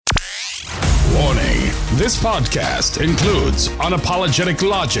This podcast includes unapologetic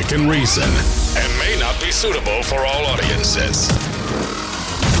logic and reason and may not be suitable for all audiences.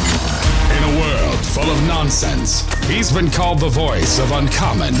 In a world full of nonsense, he's been called the voice of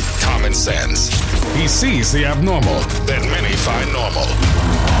uncommon common sense. He sees the abnormal that many find normal.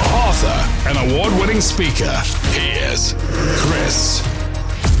 Author and award-winning speaker, he is Chris.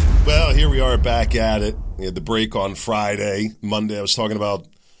 Well, here we are back at it. We had the break on Friday. Monday, I was talking about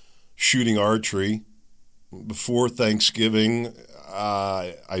shooting archery. Before Thanksgiving,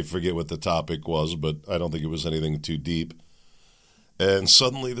 I forget what the topic was, but I don't think it was anything too deep. And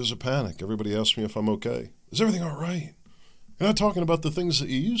suddenly there's a panic. Everybody asks me if I'm okay. Is everything all right? You're not talking about the things that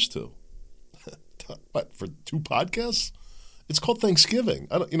you used to. What, for 2 podcasts? It's called Thanksgiving.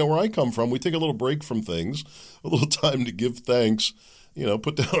 Where I come from, we take a little break from things, a little time to give thanks,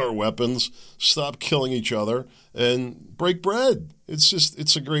 put down our weapons, stop killing each other, and break bread.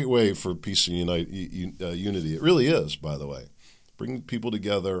 It's a great way for peace and unity. It really is, by the way. Bring people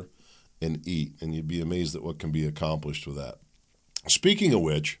together and eat, and you'd be amazed at what can be accomplished with that. Speaking of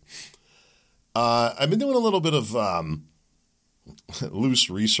which, I've been doing a little bit of loose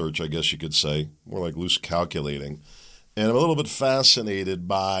research, I guess you could say, more like loose calculating, and I'm a little bit fascinated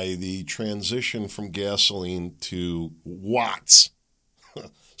by the transition from gasoline to watts.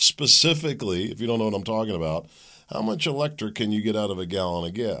 Specifically, if you don't know what I'm talking about, how much electric can you get out of a gallon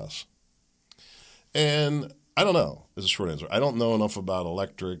of gas? And I don't know, is a short answer. I don't know enough about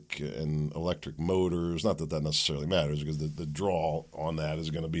electric and electric motors. Not that that necessarily matters, because the draw on that is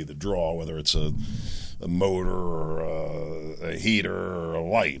going to be the draw, whether it's a motor or a heater or a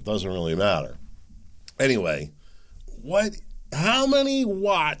light. Doesn't really matter. Anyway, how many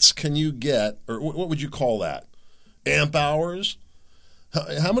watts can you get, or what would you call that? Amp hours?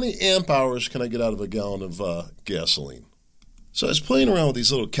 How many amp hours can I get out of a gallon of gasoline? So I was playing around with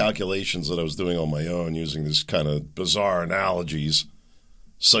these little calculations that I was doing on my own using these kind of bizarre analogies,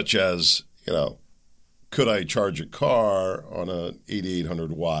 such as, could I charge a car on a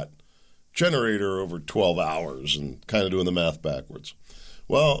 8,800 watt generator over 12 hours, and kind of doing the math backwards.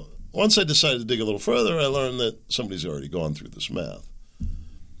 Well, once I decided to dig a little further, I learned that somebody's already gone through this math.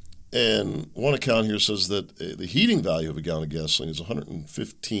 And one account here says that the heating value of a gallon of gasoline is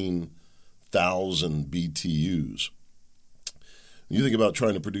 115,000 BTUs. When you think about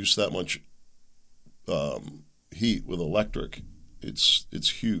trying to produce that much heat with electric, it's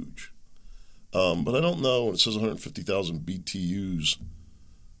huge. But I don't know, when it says 150,000 BTUs,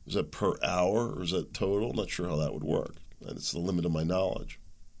 is that per hour or is that total? I'm not sure how that would work. It's the limit of my knowledge.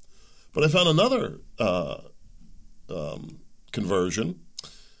 But I found another conversion.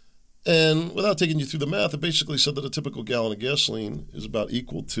 And without taking you through the math, it basically said that a typical gallon of gasoline is about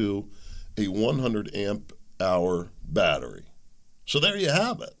equal to a 100 amp hour battery. So there you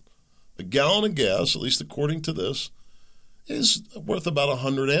have it. A gallon of gas, at least according to this, is worth about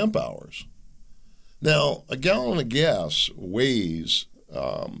 100 amp hours. Now, a gallon of gas weighs,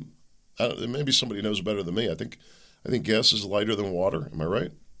 maybe somebody knows better than me. I think gas is lighter than water. Am I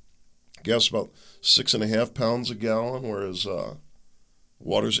right? Gas is about 6.5 pounds a gallon, whereas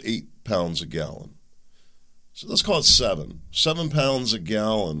water's 8 pounds a gallon. So let's call it 7. 7 pounds a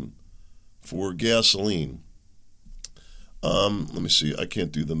gallon for gasoline. Let me see. I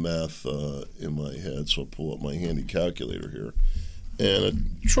can't do the math in my head, so I'll pull up my handy calculator here.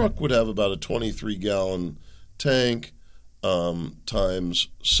 And a truck would have about a 23-gallon tank times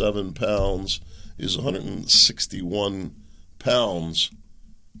 7 pounds is 161 pounds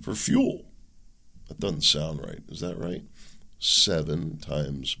for fuel. That doesn't sound right. Is that right? 7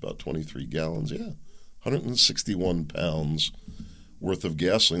 times about 23 gallons. Yeah, 161 pounds worth of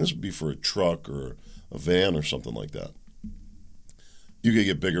gasoline. This would be for a truck or a van or something like that. You could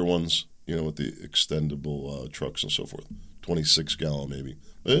get bigger ones, with the extendable trucks and so forth. 26 gallon maybe.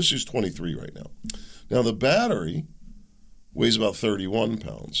 But this is 23 right now. Now the battery weighs about 31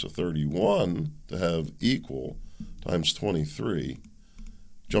 pounds. So 31 to have equal times 23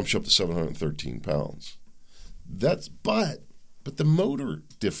 jumps you up to 713 pounds. But the motor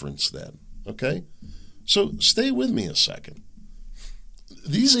difference then, okay? So stay with me a second.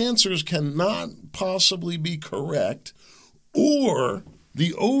 These answers cannot possibly be correct, or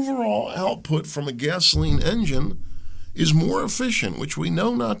the overall output from a gasoline engine is more efficient, which we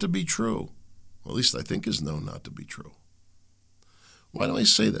know not to be true. Well, at least I think is known not to be true. Why do I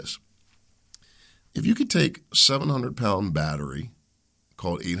say this? If you could take a 700-pound battery,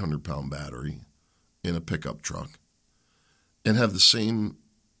 call it 800-pound battery, in a pickup truck, and have the same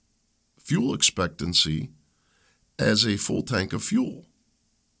fuel expectancy as a full tank of fuel,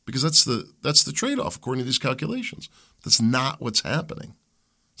 because that's the trade-off according to these calculations. That's not what's happening.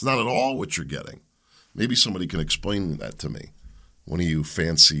 It's not at all what you're getting. Maybe somebody can explain that to me, one of you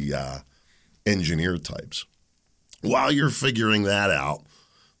fancy engineer types. While you're figuring that out,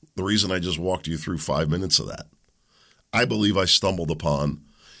 the reason I just walked you through 5 minutes of that, I believe I stumbled upon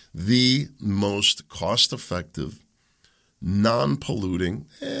the most cost-effective, non-polluting,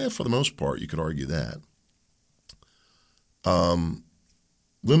 for the most part, you could argue that,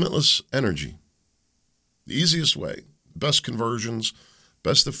 limitless energy. The easiest way, best conversions,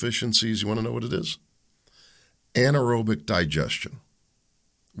 best efficiencies. You want to know what it is? Anaerobic digestion,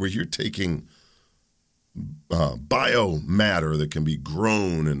 where you're taking biomatter that can be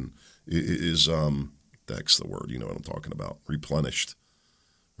grown and is, that's the word, you know what I'm talking about, replenished.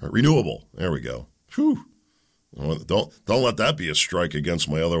 Renewable. There we go. Whew. Don't let that be a strike against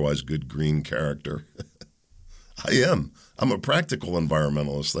my otherwise good green character. I am. I'm a practical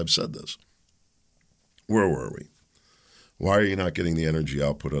environmentalist. I've said this. Where were we? Why are you not getting the energy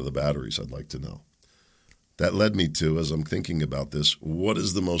output of the batteries? I'd like to know. That led me to, as I'm thinking about this, what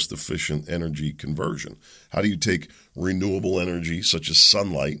is the most efficient energy conversion? How do you take renewable energy, such as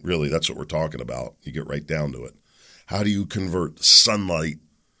sunlight? Really, that's what we're talking about. You get right down to it. How do you convert sunlight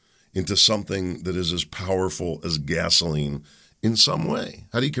into something that is as powerful as gasoline in some way?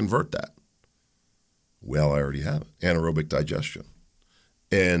 How do you convert that? Well, I already have it. Anaerobic digestion.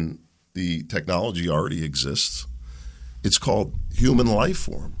 And the technology already exists. It's called human life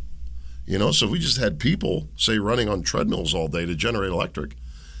form. You know, so if we just had people, say, running on treadmills all day to generate electric,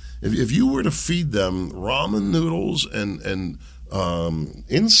 if you were to feed them ramen noodles and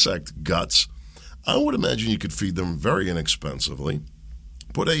insect guts, I would imagine you could feed them very inexpensively.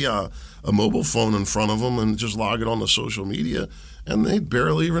 Put a mobile phone in front of them and just log it on the social media, and they'd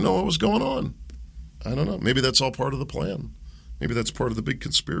barely even know what was going on. I don't know. Maybe that's all part of the plan. Maybe that's part of the big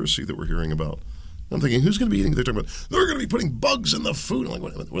conspiracy that we're hearing about. I'm thinking, who's going to be eating? They're talking about, they're going to be putting bugs in the food. I'm like,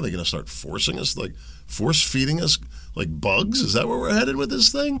 what are they going to start forcing us, like force feeding us like bugs? Is that where we're headed with this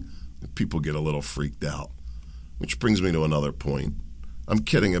thing? People get a little freaked out, which brings me to another point. I'm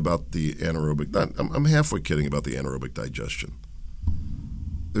kidding about the anaerobic. I'm halfway kidding about the anaerobic digestion.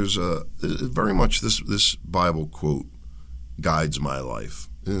 There's very much this Bible quote guides my life,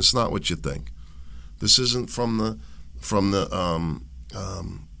 and it's not what you think. This isn't from the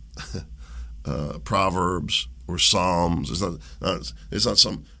Proverbs or Psalms. It's not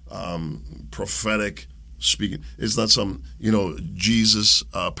some prophetic speaking. It's not some Jesus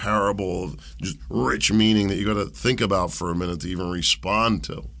parable of just rich meaning that you got to think about for a minute to even respond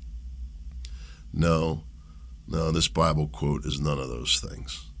to. No, this Bible quote is none of those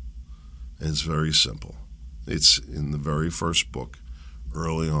things. And it's very simple. It's in the very first book,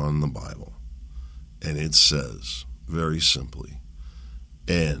 early on in the Bible. And it says, very simply,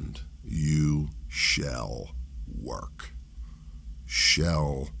 and you shall work.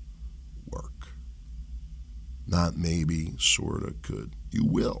 Shall work. Not maybe, sort of, could. You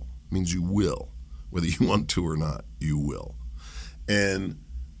will. It means you will. Whether you want to or not, you will. And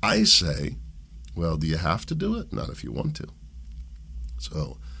I say, well, do you have to do it? Not if you want to.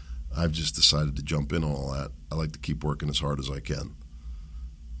 So I've just decided to jump in on all that. I like to keep working as hard as I can.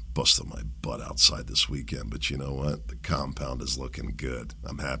 Busted my butt outside this weekend, but you know what? The compound is looking good.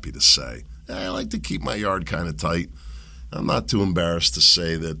 I'm happy to say. I like to keep my yard kind of tight. I'm not too embarrassed to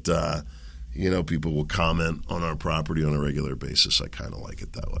say that, people will comment on our property on a regular basis. I kind of like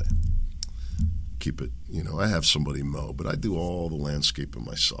it that way. Keep it, I have somebody mow, but I do all the landscaping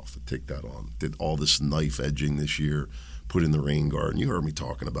myself. I take that on. Did all this knife edging this year, put in the rain garden. You heard me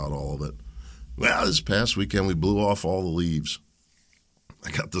talking about all of it. Well, this past weekend we blew off all the leaves. I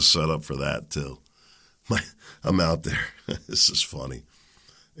got the setup for that too. I'm out there. This is funny,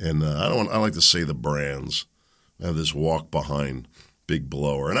 and I like to say the brands. I have this walk behind big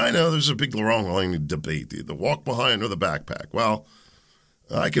blower, and I know there's a big wrong debate: the walk behind or the backpack. Well,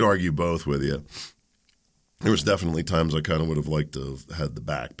 I could argue both with you. There was definitely times I kind of would have liked to have had the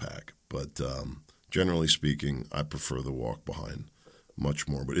backpack, but generally speaking, I prefer the walk behind much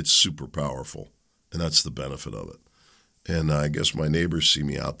more. But it's super powerful, and that's the benefit of it. And I guess my neighbors see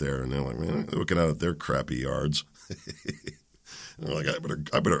me out there, and they're like, man, they're looking out at their crappy yards. And they're like,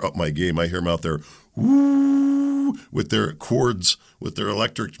 I better up my game. I hear them out there, woo, with their cords, with their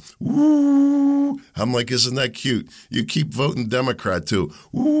electric, woo. I'm like, isn't that cute? You keep voting Democrat too.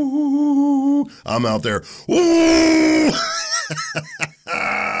 Woo. I'm out there, woo.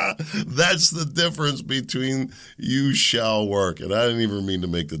 That's the difference between you shall work. And I didn't even mean to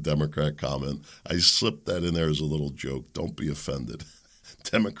make the Democrat comment. I slipped that in there as a little joke. Don't be offended.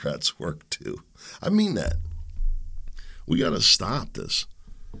 Democrats work too. I mean that. We got to stop this.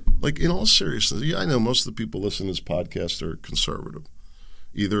 Like, in all seriousness, I know most of the people listening to this podcast are conservative.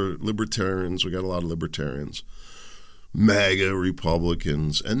 Either libertarians, we got a lot of libertarians, MAGA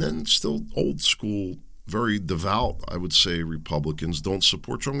Republicans, and then still old school, very devout, I would say, Republicans don't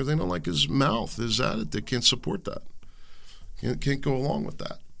support Trump because they don't like his mouth, his attitude. They can't support that. Can't go along with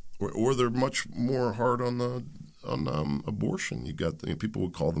that. Or they're much more hard on abortion. You got people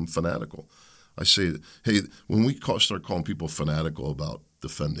would call them fanatical. I say, hey, when we start calling people fanatical about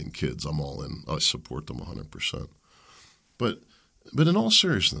defending kids, I'm all in. I support them 100%. But in all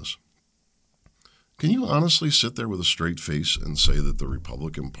seriousness, can you honestly sit there with a straight face and say that the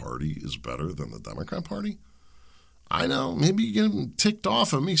Republican Party is better than the Democrat Party? I know, maybe you're getting ticked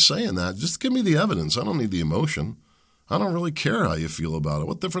off at me saying that. Just give me the evidence. I don't need the emotion. I don't really care how you feel about it.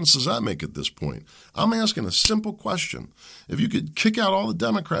 What difference does that make at this point? I'm asking a simple question. If you could kick out all the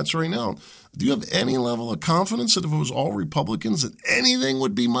Democrats right now, do you have any level of confidence that if it was all Republicans that anything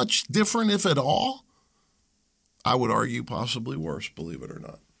would be much different, if at all? I would argue possibly worse, believe it or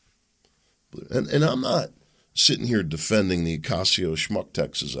not. And I'm not sitting here defending the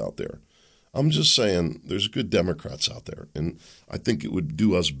Ocasio-Schmuck-Texas out there. I'm just saying there's good Democrats out there, and I think it would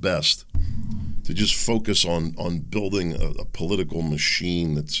do us best to just focus on building a political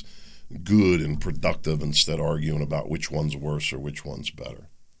machine that's good and productive instead of arguing about which one's worse or which one's better.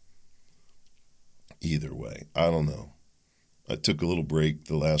 Either way, I don't know. I took a little break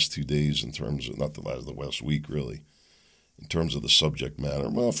the last 2 days in terms of, not the last week really, in terms of the subject matter.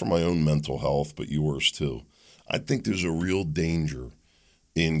 Well, for my own mental health, but yours too. I think there's a real danger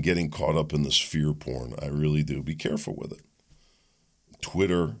in getting caught up in this fear porn. I really do. Be careful with it.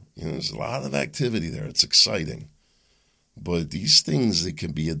 Twitter, there's a lot of activity there. It's exciting. But these things, they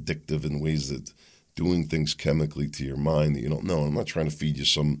can be addictive in ways that doing things chemically to your mind that you don't know. I'm not trying to feed you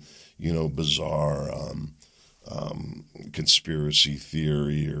some, bizarre conspiracy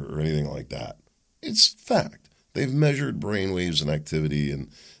theory or anything like that. It's fact. They've measured brainwaves and activity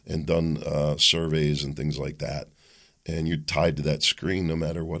and done surveys and things like that. And you're tied to that screen no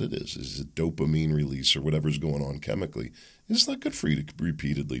matter what it is. Is it dopamine release or whatever's going on chemically? It's not good for you to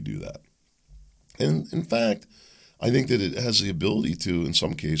repeatedly do that. And in fact, I think that it has the ability to, in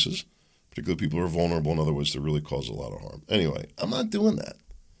some cases, particularly people who are vulnerable in other ways, to really cause a lot of harm. Anyway, I'm not doing that.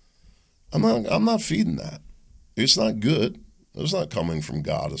 I'm not feeding that. It's not good. It's not coming from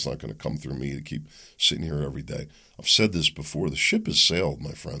God. It's not going to come through me to keep sitting here every day. I've said this before. The ship has sailed,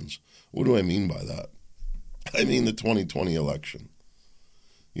 my friends. What do I mean by that? I mean the 2020 election.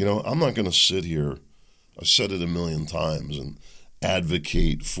 I'm not going to sit here, I've said it a million times, and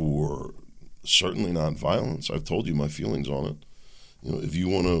advocate for certainly not violence. I've told you my feelings on it. If you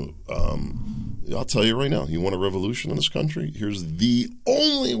want to, I'll tell you right now, you want a revolution in this country? Here's the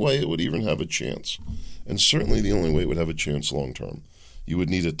only way it would even have a chance, and certainly the only way it would have a chance long term. You would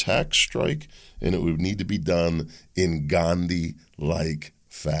need a tax strike, and it would need to be done in Gandhi-like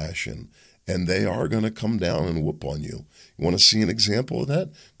fashion. And they are going to come down and whoop on you. You want to see an example of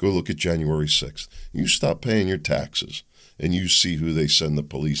that? Go look at January 6th. You stop paying your taxes, and you see who they send the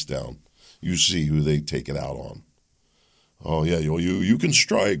police down. You see who they take it out on. Oh, yeah, you can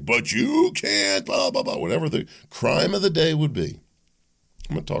strike, but you can't, blah, blah, blah, whatever the crime of the day would be.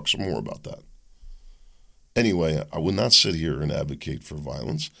 I'm going to talk some more about that. Anyway, I would not sit here and advocate for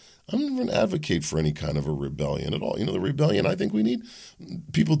violence. I'm not going to advocate for any kind of a rebellion at all. The rebellion, I think we need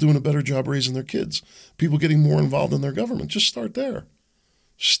people doing a better job raising their kids, people getting more involved in their government. Just start there.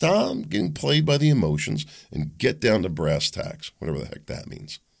 Stop getting played by the emotions and get down to brass tacks, whatever the heck that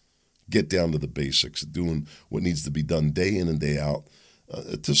means. Get down to the basics, doing what needs to be done day in and day out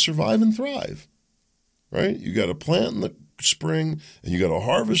to survive and thrive, right? You got to plant in the spring and you got to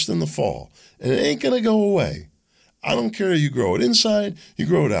harvest in the fall, and it ain't going to go away. I don't care if you grow it inside, you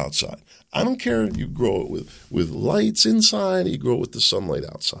grow it outside. I don't care if you grow it with lights inside, you grow it with the sunlight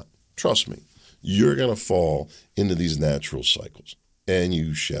outside. Trust me, you're going to fall into these natural cycles, and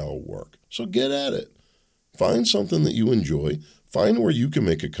you shall work. So get at it. Find something that you enjoy. Find where you can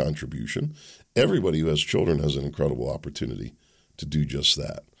make a contribution. Everybody who has children has an incredible opportunity to do just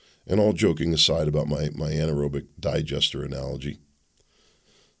that. And all joking aside about my anaerobic digester analogy,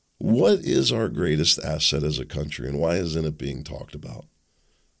 what is our greatest asset as a country, and why isn't it being talked about?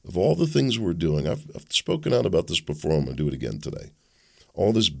 Of all the things we're doing, I've spoken out about this before, I'm going to do it again today.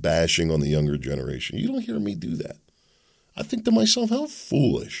 All this bashing on the younger generation. You don't hear me do that. I think to myself, how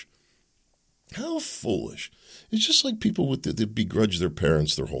foolish. How foolish. It's just like people that begrudge their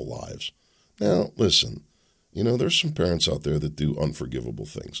parents their whole lives. Now, listen, there's some parents out there that do unforgivable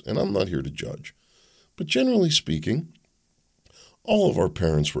things, and I'm not here to judge. But generally speaking, all of our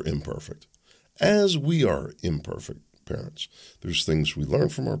parents were imperfect, as we are imperfect parents. There's things we learn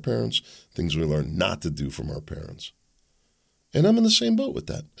from our parents, things we learn not to do from our parents. And I'm in the same boat with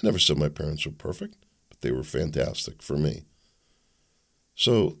that. I never said my parents were perfect, but they were fantastic for me.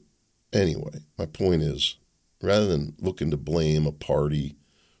 So anyway, my point is, rather than looking to blame a party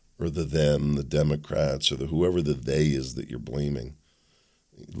or the them, the Democrats, or the whoever the they is that you're blaming,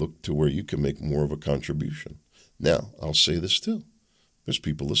 look to where you can make more of a contribution. Now, I'll say this too. There's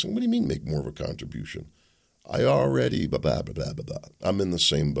people listening, what do you mean make more of a contribution? I already, blah, blah, blah, blah, blah. I'm in the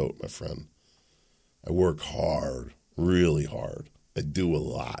same boat, my friend. I work hard, really hard. I do a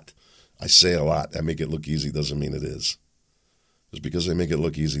lot. I say a lot. I make it look easy doesn't mean it is. Just because I make it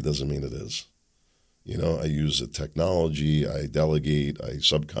look easy doesn't mean it is. You know, I use the technology, I delegate, I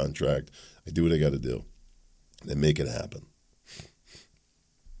subcontract, I do what I got to do and make it happen.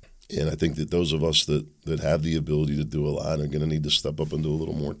 And I think that those of us that have the ability to do a lot are going to need to step up and do a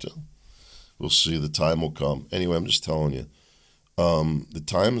little more too. We'll see. The time will come. Anyway, I'm just telling you, the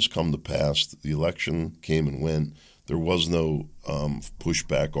time has come to pass. The election came and went. There was no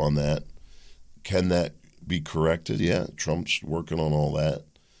pushback on that. Can that be corrected? Yeah, Trump's working on all that.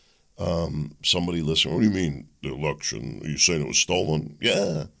 Somebody listening, what do you mean the election? Are you saying it was stolen?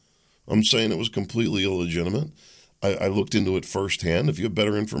 Yeah, I'm saying it was completely illegitimate. I looked into it firsthand. If you have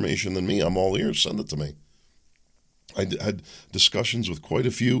better information than me, I'm all ears. Send it to me. I had discussions with quite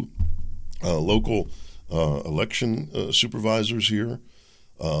a few local election supervisors here.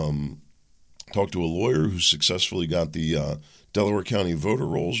 Talked to a lawyer who successfully got the Delaware County voter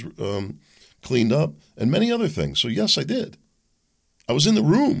rolls cleaned up and many other things. So yes, I did. I was in the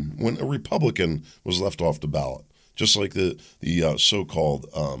room when a Republican was left off the ballot, just like the so-called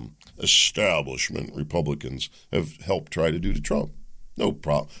establishment Republicans have helped try to do to Trump. No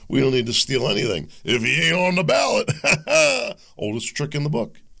problem. We don't need to steal anything if he ain't on the ballot. Oldest trick in the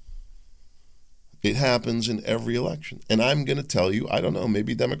book. It happens in every election. And I'm going to tell you, I don't know,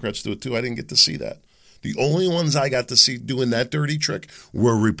 maybe Democrats do it too. I didn't get to see that. The only ones I got to see doing that dirty trick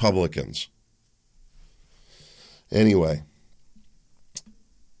were Republicans. Anyway,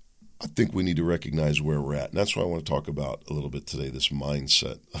 I think we need to recognize where we're at. And that's what I want to talk about a little bit today, this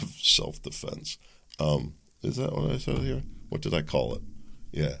mindset of self-defense. Is that what I said here? What did I call it?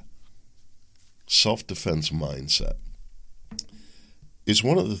 Yeah. Self-defense mindset. It's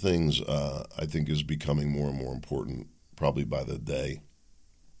one of the things I think is becoming more and more important probably by the day.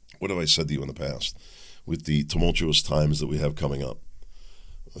 What have I said to you in the past? With the tumultuous times that we have coming up.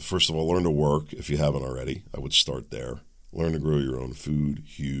 First of all, learn to work if you haven't already. I would start there. Learn to grow your own food,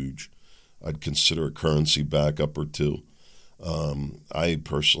 huge. I'd consider a currency backup or two. I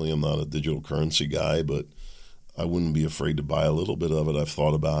personally am not a digital currency guy, but I wouldn't be afraid to buy a little bit of it. I've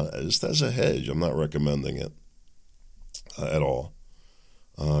thought about it just as a hedge. I'm not recommending it at all.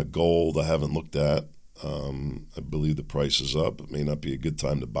 Gold, I haven't looked at. I believe the price is up. It may not be a good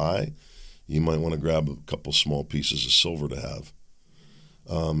time to buy. You might want to grab a couple small pieces of silver to have.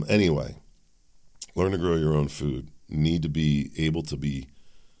 Anyway, learn to grow your own food. Need to be able to be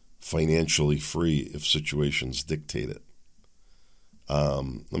financially free if situations dictate it.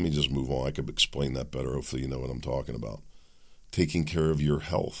 Let me just move on. I could explain that better. Hopefully you know what I'm talking about. Taking care of your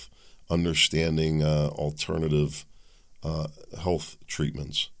health, understanding alternative health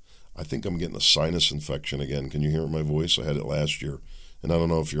treatments. I think I'm getting a sinus infection again. Can you hear my voice? I had it last year. And I don't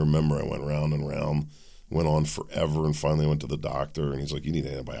know if you remember, I went round and round, went on forever, and finally went to the doctor, and he's like, you need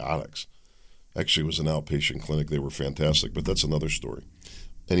antibiotics. Actually, it was an outpatient clinic. They were fantastic, but that's another story.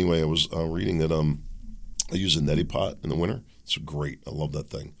 Anyway, I was reading that I use a neti pot in the winter. It's great. I love that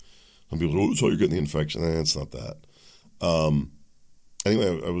thing. Some people go, oh, so you're getting the infection. It's not that.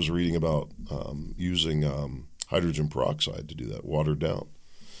 Anyway, I was reading about using hydrogen peroxide to do that, watered down.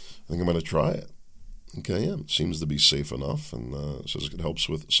 I think I'm going to try it. Okay, yeah, it seems to be safe enough, and says it helps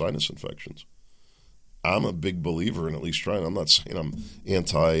with sinus infections. I'm a big believer in at least trying. I'm not saying I'm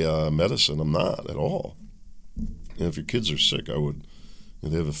anti-medicine. I'm not at all. And if your kids are sick, I would.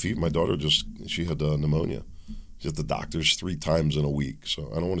 They have a fever. My daughter she had pneumonia. She's at the doctor's 3 times in a week.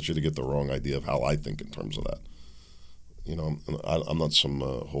 So I don't want you to get the wrong idea of how I think in terms of that. You know, I'm not some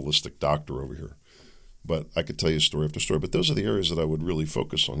holistic doctor over here. But I could tell you story after story. But those are the areas that I would really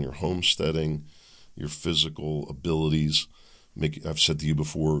focus on: your homesteading, your physical abilities. I've said to you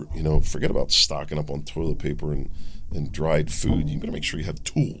before, you know, forget about stocking up on toilet paper and dried food. You got to make sure you have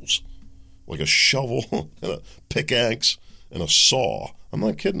tools, like a shovel and a pickaxe and a saw. I'm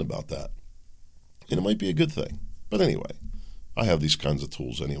not kidding about that. And it might be a good thing. But anyway, I have these kinds of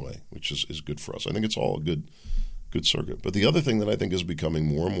tools anyway, which is good for us. I think it's all a good circuit. But the other thing that I think is becoming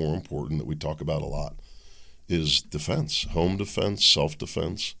more and more important that we talk about a lot is defense, home defense,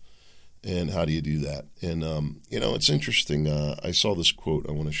 self-defense. And how do you do that? And, you know, it's interesting. I saw this quote.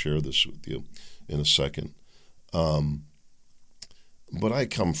 I want to share this with you in a second. But I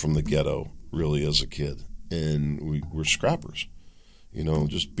come from the ghetto, really, as a kid, and we're scrappers,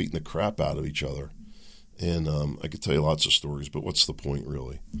 just beating the crap out of each other. And I could tell you lots of stories, but what's the point,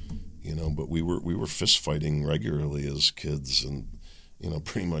 really? But we were fist fighting regularly as kids, and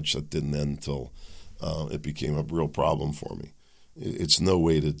pretty much that didn't end until it became a real problem for me. It's no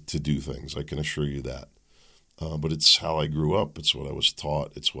way to do things, I can assure you that. But it's how I grew up. It's what I was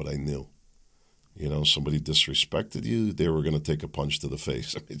taught. It's what I knew. Somebody disrespected you, they were going to take a punch to the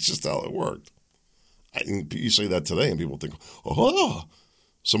face. It's just how it worked. You say that today, and people think, oh,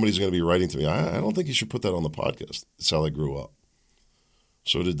 somebody's going to be writing to me. I don't think you should put that on the podcast. It's how I grew up.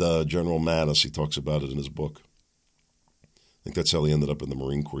 So did General Mattis. He talks about it in his book. I think that's how he ended up in the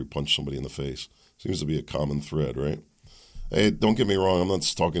Marine Corps. He punched somebody in the face. Seems to be a common thread, right? Hey, don't get me wrong. I'm not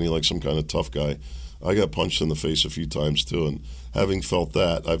talking to you like some kind of tough guy. I got punched in the face a few times too, and having felt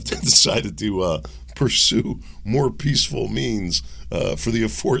that, I've decided to pursue more peaceful means for the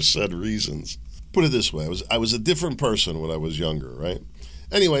aforesaid reasons. Put it this way, I was a different person when I was younger, right?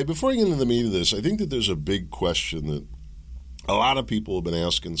 Anyway, before I get into the meat of this, I think that there's a big question that a lot of people have been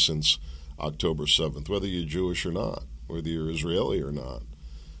asking since October 7th, whether you're Jewish or not, whether you're Israeli or not.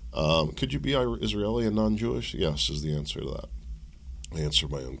 Could you be Israeli and non-Jewish? Yes, is the answer to that. I answer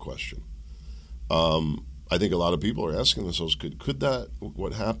my own question. I think a lot of people are asking themselves, could that,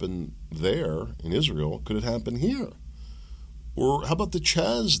 what happened there in Israel, could it happen here? Or how about the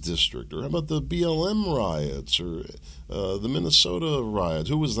Chaz district? Or how about the BLM riots? Or the Minnesota riots?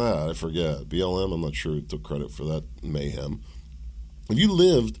 Who was that? I forget. BLM, I'm not sure who took credit for that mayhem. If you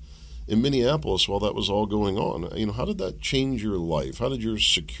lived in Minneapolis while that was all going on, how did that change your life? How did your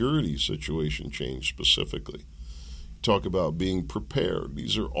security situation change specifically? Talk about being prepared.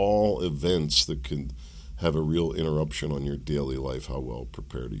 These are all events that can have a real interruption on your daily life. How well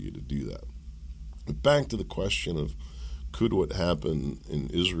prepared are you to do that? But back to the question of, could what happened in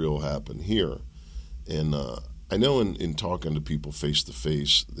Israel happen here? And I know in talking to people face to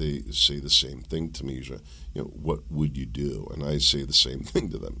face, they say the same thing to me. What would you do? And I say the same thing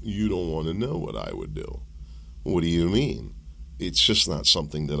to them. You don't want to know what I would do. What do you mean? It's just not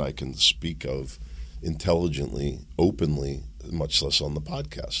something that I can speak of intelligently, openly, much less on the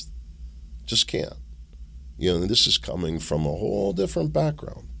podcast. Just can't. And this is coming from a whole different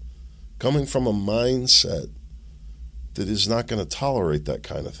background, coming from a mindset that is not going to tolerate that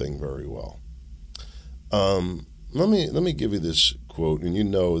kind of thing very well. Let me give you this quote, and you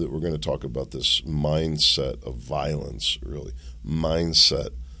know that we're going to talk about this mindset of violence, really, mindset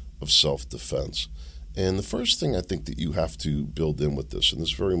of self-defense. And the first thing I think that you have to build in with this, and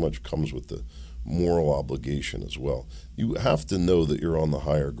this very much comes with the moral obligation as well, you have to know that you're on the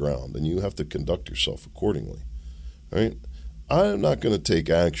higher ground, and you have to conduct yourself accordingly, right? I'm not going to take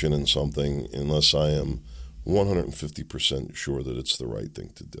action in something unless I am 150% sure that it's the right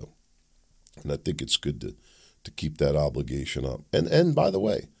thing to do. And I think it's good to keep that obligation up. And by the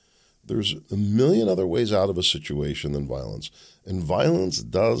way, there's a million other ways out of a situation than violence. And violence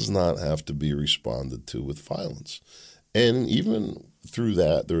does not have to be responded to with violence. And even through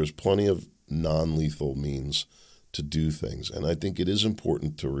that, there is plenty of non-lethal means to do things. And I think it is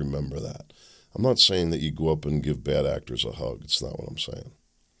important to remember that. I'm not saying that you go up and give bad actors a hug. It's not what I'm saying.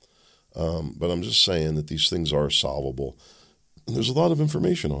 But I'm just saying that these things are solvable. And there's a lot of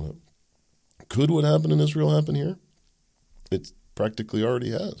information on it. Could what happened in Israel happen here? It practically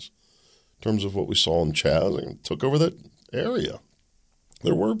already has. In terms of what we saw in Chaz, and took over that area.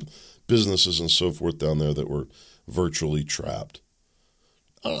 There were businesses and so forth down there that were virtually trapped.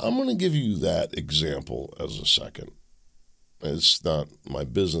 I'm going to give you that example as a second. It's not my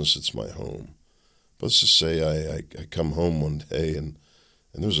business, it's my home. But let's just say I come home one day and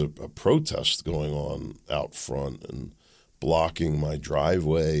there's a protest going on out front and blocking my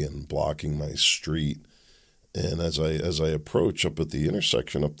driveway and blocking my street. And as I approach up at the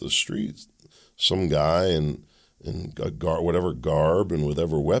intersection up the street, some guy in whatever garb and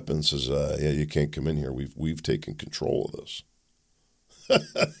whatever weapon says, "Yeah, you can't come in here. We've taken control of this."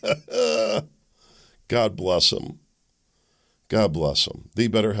 God bless him. God bless him. They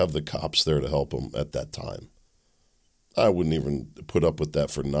better have the cops there to help him at that time. I wouldn't even put up with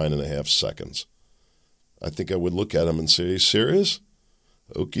that for 9.5 seconds. I think I would look at him and say, "Are you serious?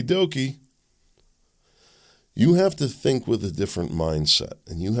 Okie dokie." You have to think with a different mindset,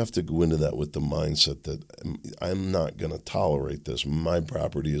 and you have to go into that with the mindset that I'm not going to tolerate this. My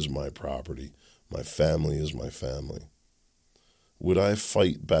property is my property. My family is my family. Would I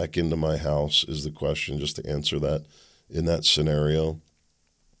fight back into my house is the question, just to answer that in that scenario.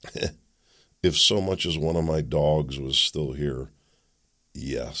 If so much as one of my dogs was still here,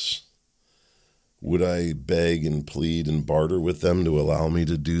 yes. Would I beg and plead and barter with them to allow me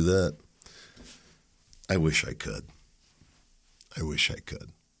to do that? I wish I could.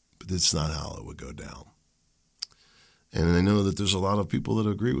 But it's not how it would go down. And I know that there's a lot of people that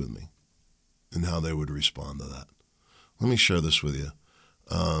agree with me and how they would respond to that. Let me share this with you.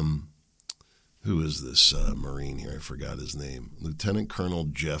 Who is this Marine here? I forgot his name. Lieutenant Colonel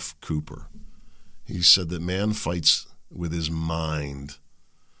Jeff Cooper. He said that man fights with his mind,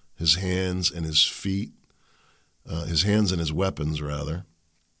 his hands and his feet, his hands and his weapons, rather,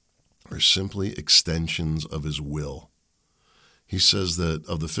 are simply extensions of his will. He says that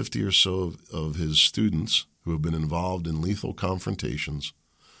of the 50 or so of his students who have been involved in lethal confrontations,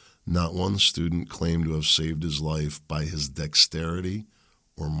 not one student claimed to have saved his life by his dexterity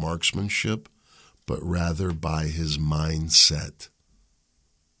or marksmanship, but rather by his mindset.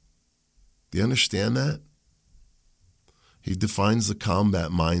 Do you understand that? He defines the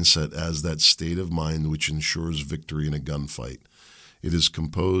combat mindset as that state of mind which ensures victory in a gunfight. It is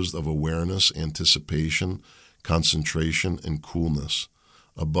composed of awareness, anticipation, concentration, and coolness.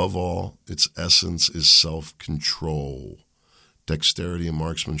 Above all, its essence is self-control. Dexterity and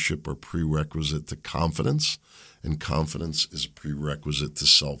marksmanship are prerequisite to confidence, and confidence is a prerequisite to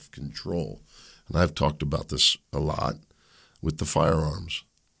self-control. And I've talked about this a lot with the firearms.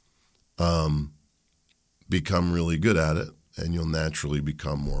 Become really good at it, and you'll naturally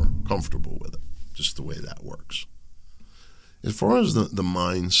become more comfortable with it, just the way that works. As far as the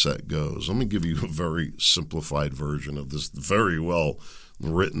mindset goes, let me give you a very simplified version of this very well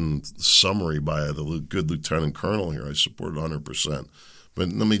written summary by the good Lieutenant Colonel here. I support it 100%. But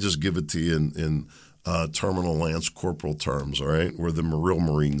let me just give it to you in terminal lance corporal terms, all right, where the real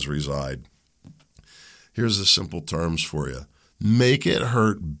Marines reside. Here's the simple terms for you. Make it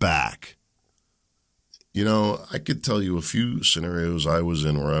hurt back. You know, I could tell you a few scenarios I was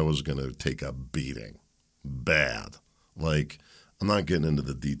in where I was going to take a beating. Bad. Like, I'm not getting into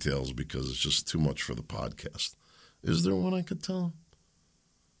the details because it's just too much for the podcast. Is there one I could tell?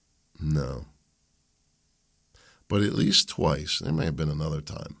 No. But at least twice, there may have been another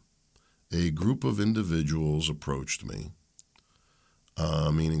time, a group of individuals approached me,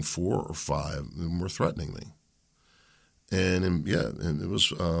 meaning 4 or 5, and were threatening me. And it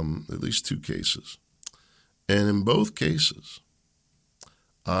was at least 2 cases. And in both cases,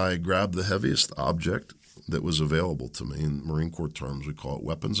 I grabbed the heaviest object that was available to me. In Marine Corps terms, we call it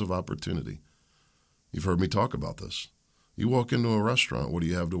weapons of opportunity. You've heard me talk about this. You walk into a restaurant, what do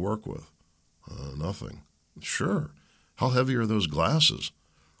you have to work with? Nothing. Sure. How heavy are those glasses?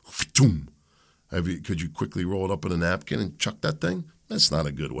 Could you quickly roll it up in a napkin and chuck that thing? That's not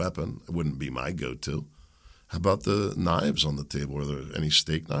a good weapon. It wouldn't be my go-to. How about the knives on the table? Are there any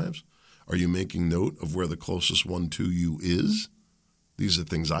steak knives? Are you making note of where the closest one to you is? These are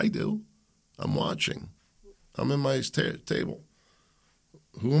things I do. I'm watching. I'm in my table.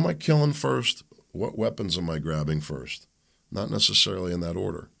 Who am I killing first? What weapons am I grabbing first? Not necessarily in that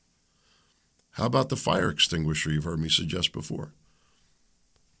order. How about the fire extinguisher you've heard me suggest before?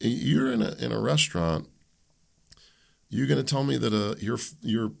 You're in a restaurant. You're going to tell me that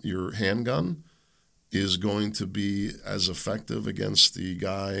your handgun is going to be as effective against the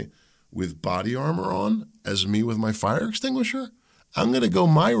guy with body armor on as me with my fire extinguisher? I'm going to go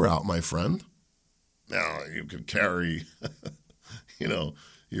my route, my friend. Now, you could carry,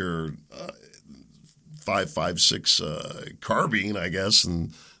 your 5.56 carbine, I guess,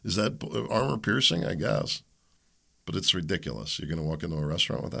 and is that armor piercing? I guess. But it's ridiculous. You're going to walk into a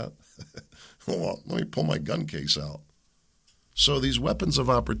restaurant with that? Well, let me pull my gun case out. So these weapons of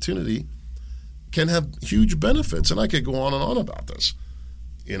opportunity can have huge benefits, and I could go on and on about this.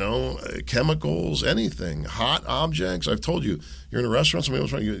 Chemicals, anything, hot objects. I've told you, you're in a restaurant, somebody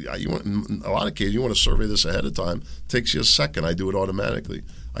else, you want, in a lot of cases, you want to survey this ahead of time. It takes you a second. I do it automatically.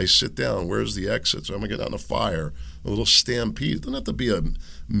 I sit down. Where's the exit? So I'm going to get out in a fire, a little stampede. It doesn't have to be a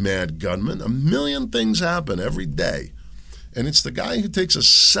mad gunman. A million things happen every day. And it's the guy who takes a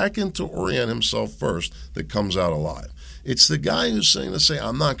second to orient himself first that comes out alive. It's the guy who's saying,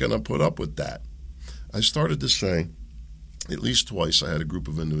 I'm not going to put up with that. I started to say, at least twice, I had a group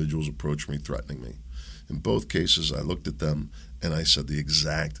of individuals approach me, threatening me. In both cases, I looked at them and I said the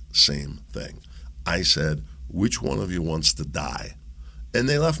exact same thing. I said, which one of you wants to die? And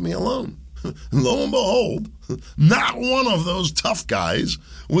they left me alone. Lo and behold, not one of those tough guys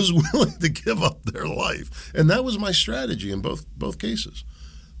was willing to give up their life. And that was my strategy in both cases,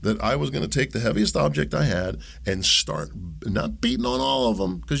 that I was going to take the heaviest object I had and start not beating on all of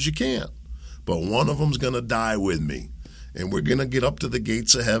them, because you can't, but one of them's going to die with me. And we're going to get up to the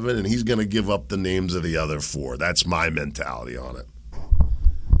gates of heaven, and he's going to give up the names of the other 4. That's my mentality on it.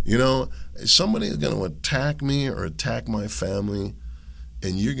 You know, somebody is going to attack me or attack my family,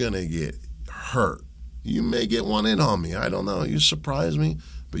 and you're going to get hurt. You may get one in on me. I don't know. You surprise me,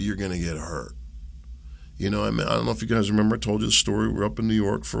 but you're going to get hurt. You know, I don't know if you guys remember, I told you the story. We're up in New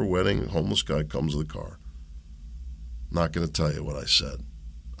York for a wedding. A homeless guy comes to the car. Not going to tell you what I said.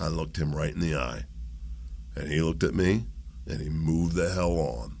 I looked him right in the eye, and he looked at me, and he moved the hell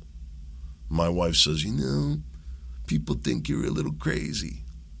on. My wife says, you know, people think you're a little crazy.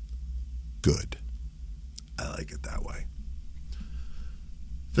 Good. I like it that way.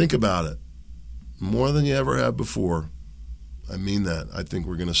 Think about it. More than you ever have before. I mean that. I think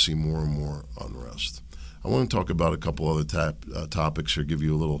we're going to see more and more unrest. I want to talk about a couple other topics here, give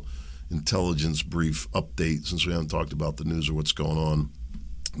you a little intelligence brief update since we haven't talked about the news or what's going on.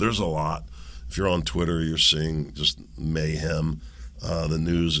 There's a lot. If you're on Twitter, you're seeing just mayhem. The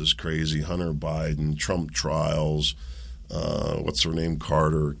news is crazy. Hunter Biden, Trump trials. What's her name?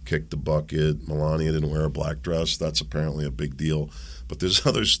 Carter kicked the bucket. Melania didn't wear a black dress. That's apparently a big deal. But there's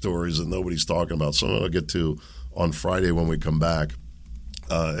other stories that nobody's talking about. Some I'll get to on Friday when we come back.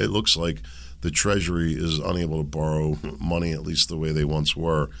 It looks like the Treasury is unable to borrow money, at least the way they once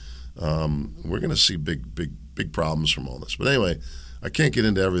were. We're going to see big problems from all this. But anyway, I can't get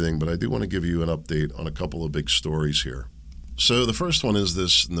into everything, but I do want to give you an update on a couple of big stories here. So the first one is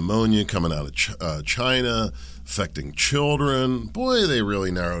this pneumonia coming out of China, affecting children. Boy, they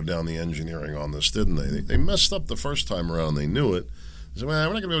really narrowed down the engineering on this, didn't they? They messed up the first time around. They knew it. They said, well,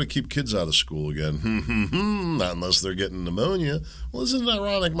 we're not going to be able to keep kids out of school again. Not unless they're getting pneumonia. Well, isn't it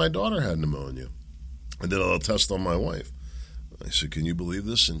ironic? My daughter had pneumonia. I did a little test on my wife. I said, can you believe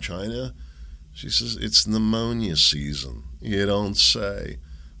this in China? She says, it's pneumonia season. You don't say.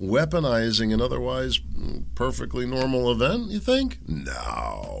 Weaponizing an otherwise perfectly normal event, you think?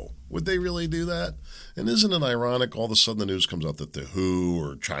 No. Would they really do that? And isn't it ironic all of a sudden the news comes out that the WHO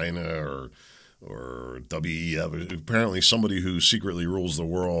or China or WEF, apparently somebody who secretly rules the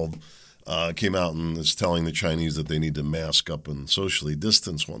world, came out and is telling the Chinese that they need to mask up and socially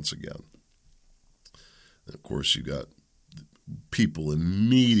distance once again. And of course, you got people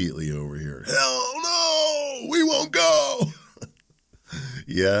immediately over here. Hell no, we won't go.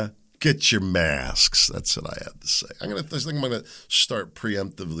 Yeah, get your masks. That's what I had to say. I think I'm going to start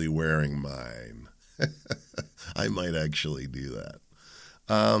preemptively wearing mine. I might actually do that.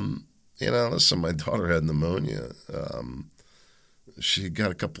 Listen, my daughter had pneumonia. She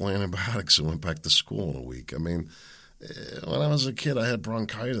got a couple antibiotics and went back to school in a week. I mean, when I was a kid, I had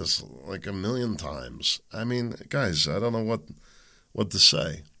bronchitis like a million times. I mean, guys, I don't know what to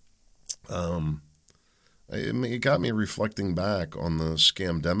say. It got me reflecting back on the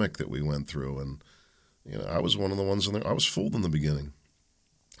scamdemic that we went through. And, I was one of the ones in there. I was fooled in the beginning.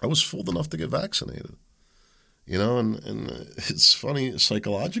 I was fooled enough to get vaccinated. And it's funny,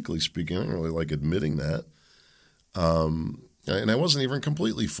 psychologically speaking, I don't really like admitting that. And I wasn't even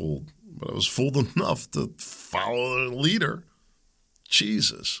completely fooled, but I was fooled enough to follow the leader.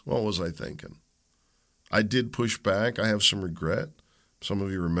 Jesus, what was I thinking? I did push back. I have some regret. Some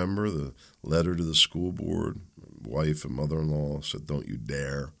of you remember the letter to the school board. My wife and mother-in-law said, don't you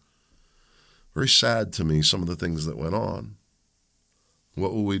dare. Very sad to me, some of the things that went on.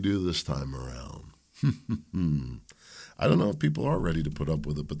 What will we do this time around? I don't know if people are ready to put up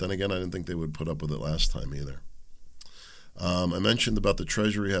with it, but then again, I didn't think they would put up with it last time either. I mentioned about the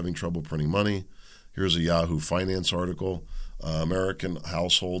Treasury having trouble printing money. Here's a Yahoo Finance article. American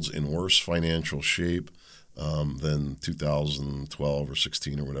households in worse financial shape than 2012 or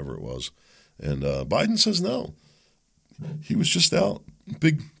 16 or whatever it was. And Biden says no. He was just out.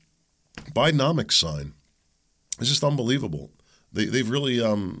 Big Bidenomics sign. It's just unbelievable. They've really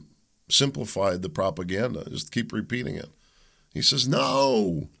simplified the propaganda. Just keep repeating it. He says,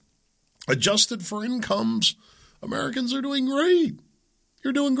 no. Adjusted for incomes, Americans are doing great.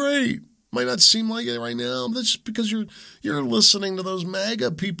 You're doing great. Might not seem like it right now, but that's just because you're listening to those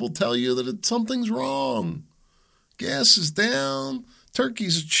MAGA people tell you that something's wrong. Gas is down.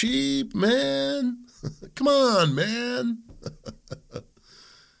 Turkeys are cheap, man. Come on, man.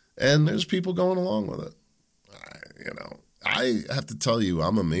 And there's people going along with it. I have to tell you,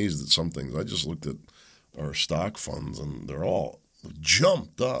 I'm amazed at some things. I just looked at our stock funds, and they're all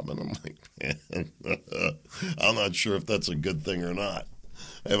jumped up. And I'm like, man, I'm not sure if that's a good thing or not.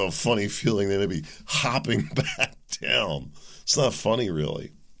 I have a funny feeling they may be hopping back down. It's not funny,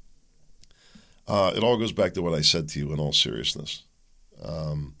 really. It all goes back to what I said to you in all seriousness.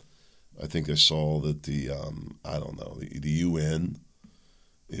 I think I saw that the UN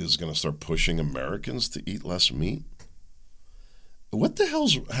is going to start pushing Americans to eat less meat. What the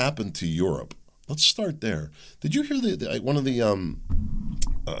hell's happened to Europe? Let's start there. Did you hear one of the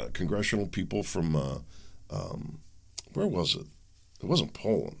congressional people from, where was it? It wasn't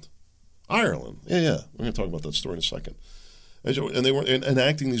Poland. Ireland. Yeah. We're going to talk about that story in a second. And they were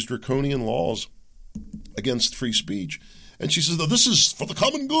enacting these draconian laws against free speech. And she says, no, this is for the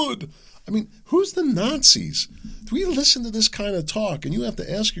common good. I mean, who's the Nazis? Do we listen to this kind of talk? And you have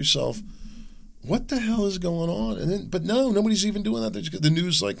to ask yourself, what the hell is going on? But no, nobody's even doing that. The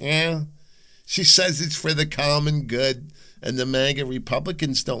news like, she says it's for the common good, and the MAGA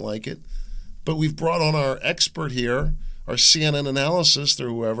Republicans don't like it. But we've brought on our expert here, our CNN analyst or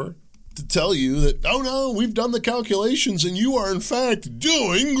whoever, to tell you that, oh no, we've done the calculations and you are in fact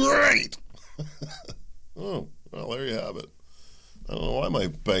doing great. Oh, well, there you have it. I don't know why my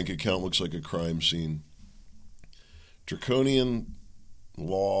bank account looks like a crime scene. Draconian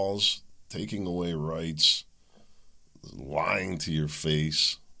laws, taking away rights, lying to your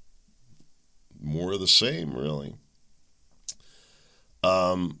face. More of the same, really.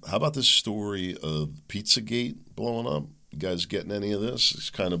 How about this story of Pizzagate blowing up? You guys getting any of this? This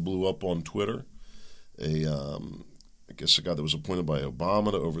kind of blew up on Twitter. I guess a guy that was appointed by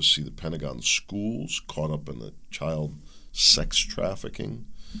Obama to oversee the Pentagon schools caught up in the child sex trafficking.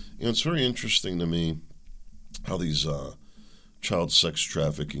 You know, it's very interesting to me how these child sex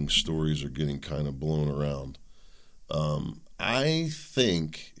trafficking stories are getting kind of blown around. I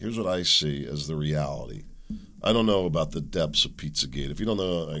think, here's what I see as the reality. I don't know about the depths of Pizzagate. If you don't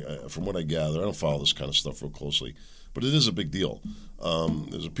know, from what I gather, I don't follow this kind of stuff real closely, but it is a big deal.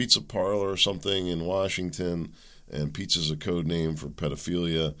 There's a pizza parlor or something in Washington, and pizza's a code name for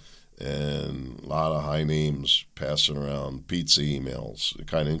pedophilia, and a lot of high names passing around pizza emails.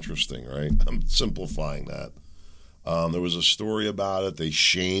 Kind of interesting, right? I'm simplifying that. There was a story about it. They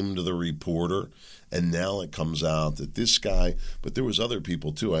shamed the reporter, and now it comes out that this guy, but there was other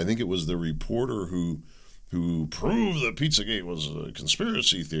people too. I think it was the reporter who proved that Pizzagate was a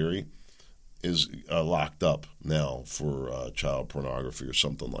conspiracy theory, is locked up now for child pornography or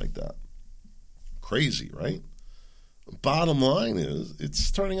something like that. Crazy, right? Bottom line is,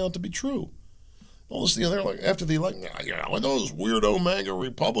 it's turning out to be true. All this, they're like, after the election, when those weirdo MAGA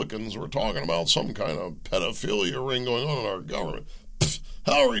Republicans were talking about some kind of pedophilia ring going on in our government. Pfft,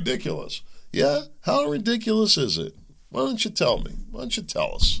 how ridiculous. Yeah, how ridiculous is it? Why don't you tell me? Why don't you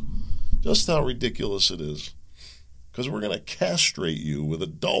tell us just how ridiculous it is? Because we're going to castrate you with a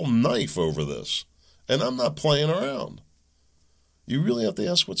dull knife over this. And I'm not playing around. You really have to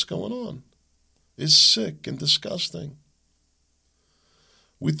ask what's going on. It's sick and disgusting.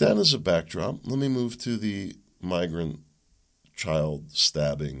 With that as a backdrop, let me move to the migrant child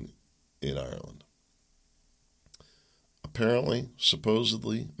stabbing in Ireland. Apparently,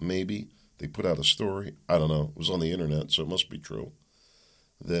 supposedly, maybe, they put out a story, I don't know, it was on the internet, so it must be true,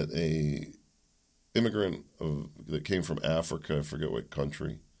 that a immigrant that came from Africa, I forget what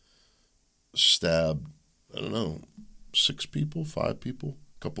country, stabbed, 6 people, 5 people,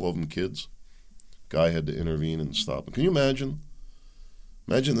 a couple of them kids. Guy had to intervene and stop him. Can you imagine?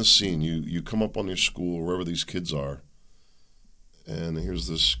 Imagine this scene. You come up on your school, wherever these kids are, and here's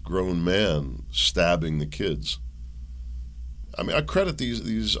this grown man stabbing the kids. I mean, I credit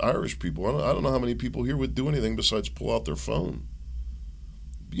these Irish people. I don't know how many people here would do anything besides pull out their phone.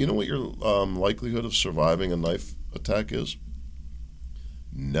 You know what your likelihood of surviving a knife attack is?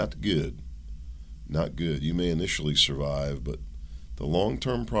 Not good. Not good. You may initially survive, but the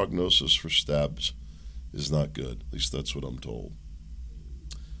long-term prognosis for stabs is not good. At least that's what I'm told.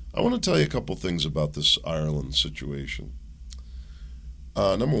 I want to tell you a couple things about this Ireland situation.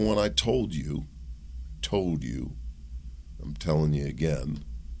 Number one, I told you, I'm telling you again,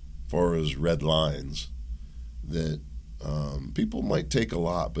 as far as red lines, that people might take a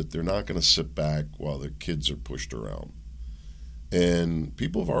lot, but they're not going to sit back while their kids are pushed around. And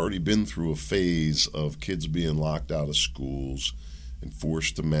people have already been through a phase of kids being locked out of schools and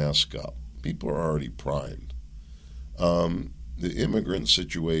forced to mask up. People are already primed. The immigrant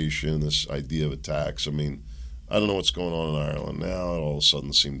situation, this idea of attacks, I mean, I don't know what's going on in Ireland now. It all of a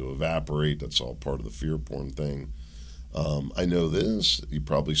sudden seemed to evaporate. That's all part of the fear porn thing. I know this. You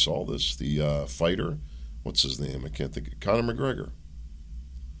probably saw this. The fighter, what's his name? I can't think. Conor McGregor.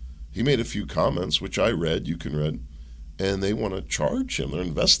 He made a few comments, which I read. You can read. And they want to charge him. They're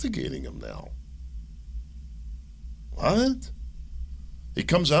investigating him now. What? He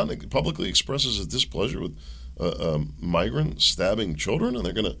comes out and publicly expresses his displeasure with migrant stabbing children, and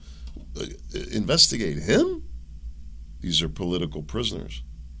they're going to investigate him? These are political prisoners.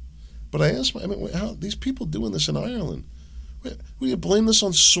 But I asked, how these people doing this in Ireland? Will you blame this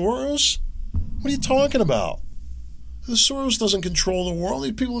on Soros? What are you talking about? The Soros doesn't control the world.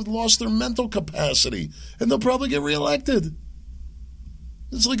 These people have lost their mental capacity, and they'll probably get reelected.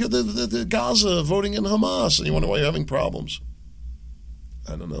 It's like the Gaza voting in Hamas, and you wonder why you're having problems.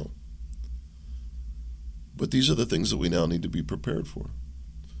 I don't know. But these are the things that we now need to be prepared for.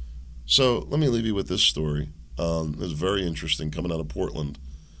 So let me leave you with this story. It's very interesting coming out of Portland.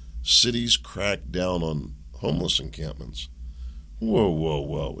 Cities crack down on homeless encampments. Whoa, whoa,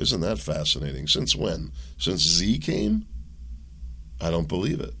 whoa. Isn't that fascinating? Since when? Since Z came? I don't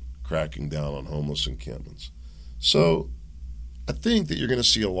believe it. Cracking down on homeless encampments. So I think that you're going to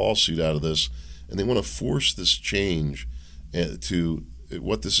see a lawsuit out of this, and they want to force this change to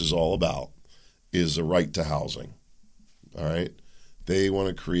what this is all about is the right to housing. All right? They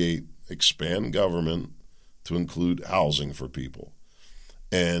want to expand government to include housing for people.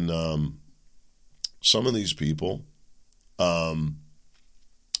 And some of these people,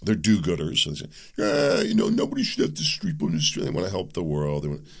 they're do-gooders. So they say, nobody should have to sleep on the street. They want to help the world.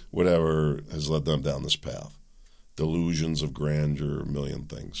 Whatever has led them down this path. Delusions of grandeur, a million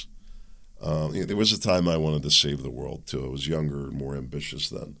things. There was a time I wanted to save the world, too. I was younger and more ambitious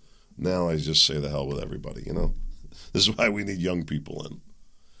then. Now I just say the hell with everybody, This is why we need young people in.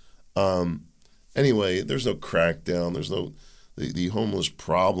 Anyway, there's no crackdown. There's no... The homeless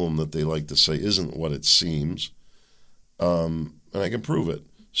problem that they like to say isn't what it seems. And I can prove it.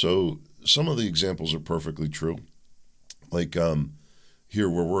 So some of the examples are perfectly true. Like here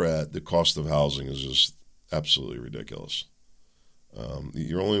where we're at, the cost of housing is just absolutely ridiculous.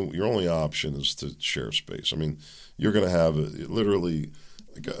 Your only option is to share space. I mean, you're going to have literally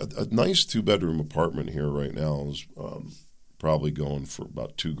like a nice 2-bedroom apartment here right now is probably going for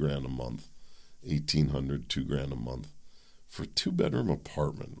about $2,000 a month, $1,800, $2,000 a month for a 2-bedroom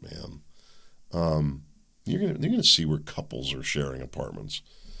apartment, man. You're gonna see where couples are sharing apartments.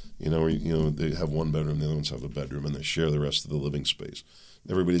 They have one bedroom, the other ones have a bedroom, and they share the rest of the living space.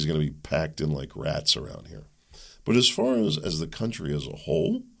 Everybody's going to be packed in like rats around here. But as far as the country as a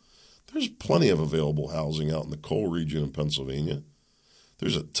whole, there's plenty of available housing out in the coal region in Pennsylvania.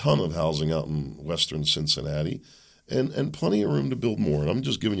 There's a ton of housing out in western Cincinnati, and plenty of room to build more. And I'm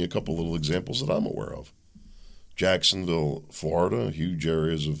just giving you a couple little examples that I'm aware of. Jacksonville, Florida, huge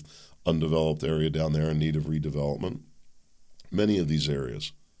areas of undeveloped area down there in need of redevelopment. Many of these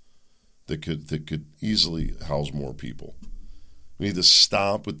areas that could easily house more people. We need to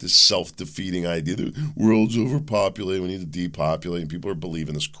stop with this self-defeating idea that the world's overpopulated, we need to depopulate, and people are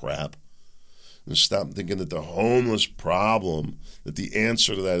believing this crap. And stop thinking that the homeless problem, that the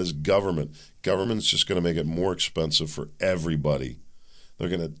answer to that is government. Government's just going to make it more expensive for everybody. They're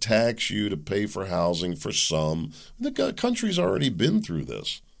going to tax you to pay for housing for some. The country's already been through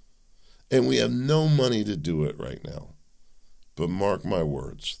this. And we have no money to do it right now. But mark my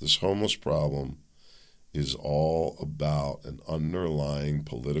words, this homeless problem is all about an underlying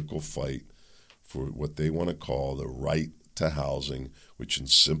political fight for what they want to call the right to housing, which in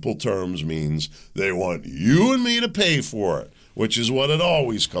simple terms means they want you and me to pay for it, which is what it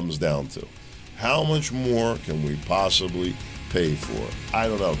always comes down to. How much more can we possibly pay for it? I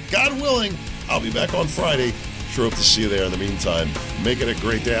don't know. God willing, I'll be back on Friday. Sure hope to see you there. In the meantime, make it a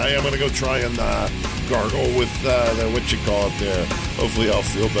great day. I am going to go try and gargle with what you call it there. Hopefully I'll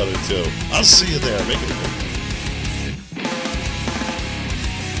feel better too. I'll see you there. Make it a great day.